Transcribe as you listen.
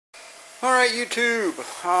Alright, YouTube,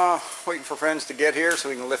 waiting for friends to get here so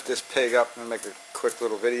we can lift this pig up and make a quick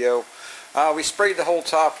little video. We sprayed the whole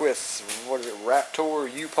top with, what is it,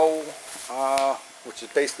 Raptor U-Pole, which is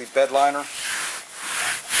basically bed liner.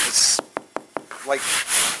 It's like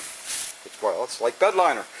bed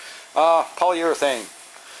liner, polyurethane.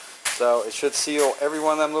 So it should seal every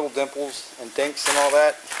one of them little dimples and dinks and all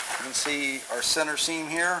that. You can see our center seam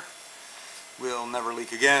here will never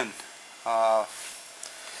leak again.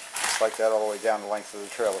 Just like that all the way down the length of the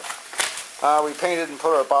trailer. We painted and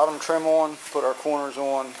put our bottom trim on, put our corners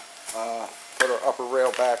on, put our upper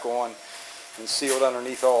rail back on, and sealed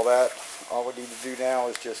underneath all that. All we need to do now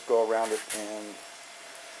is just go around it and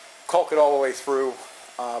caulk it all the way through,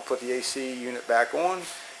 put the AC unit back on,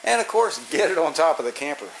 and of course get it on top of the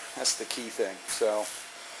camper. That's the key thing. So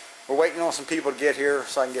we're waiting on some people to get here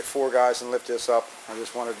so I can get 4 guys and lift this up. I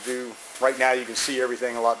just wanted to do, right now you can see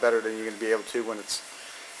everything a lot better than you're going to be able to when it's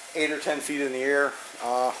 8 or 10 feet in the air.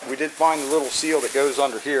 We did find the little seal that goes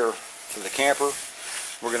under here for the camper.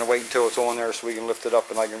 We're going to wait until it's on there so we can lift it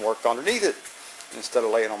up and I can work underneath it instead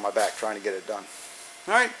of laying on my back trying to get it done.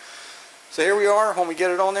 Alright, so here we are. When we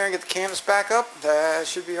get it on there and get the canvas back up, that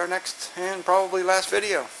should be our next and probably last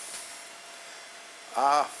video.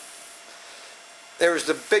 There was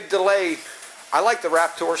the big delay. I like the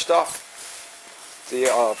Raptor stuff, the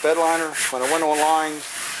bed liner. When I went online,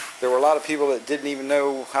 there were a lot of people that didn't even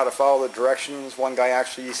know how to follow the directions. One guy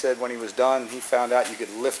actually, he said when he was done, he found out you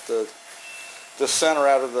could lift the center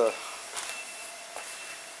out of the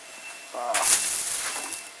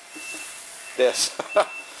this.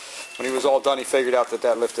 When he was all done, he figured out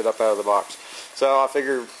that lifted up out of the box. So I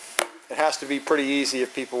figured it has to be pretty easy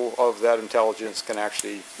if people of that intelligence can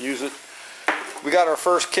actually use it. We got our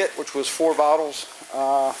first kit, which was 4 bottles.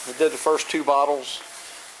 We did the first 2 bottles,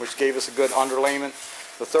 which gave us a good underlayment.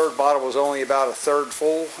 The 3rd bottle was only about a 1/3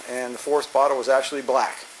 full, and the 4th bottle was actually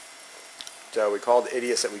black. So we called the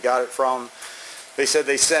idiots that we got it from. They said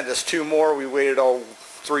they sent us 2 more. We waited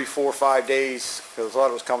 3, 4, 5 days because I thought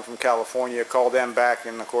it was coming from California. Called them back,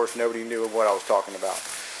 and of course nobody knew what I was talking about.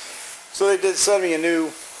 So they did send me a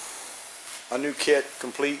new kit,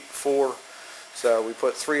 complete 4. So we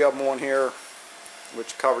put 3 of them on here,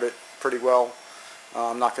 which covered it pretty well.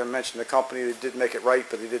 I'm not going to mention the company that did make it right,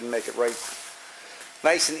 but they didn't make it right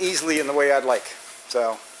nice and easily in the way I'd like.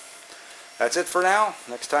 So that's it for now.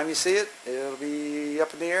 Next time you see it, it'll be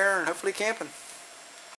up in the air and hopefully camping.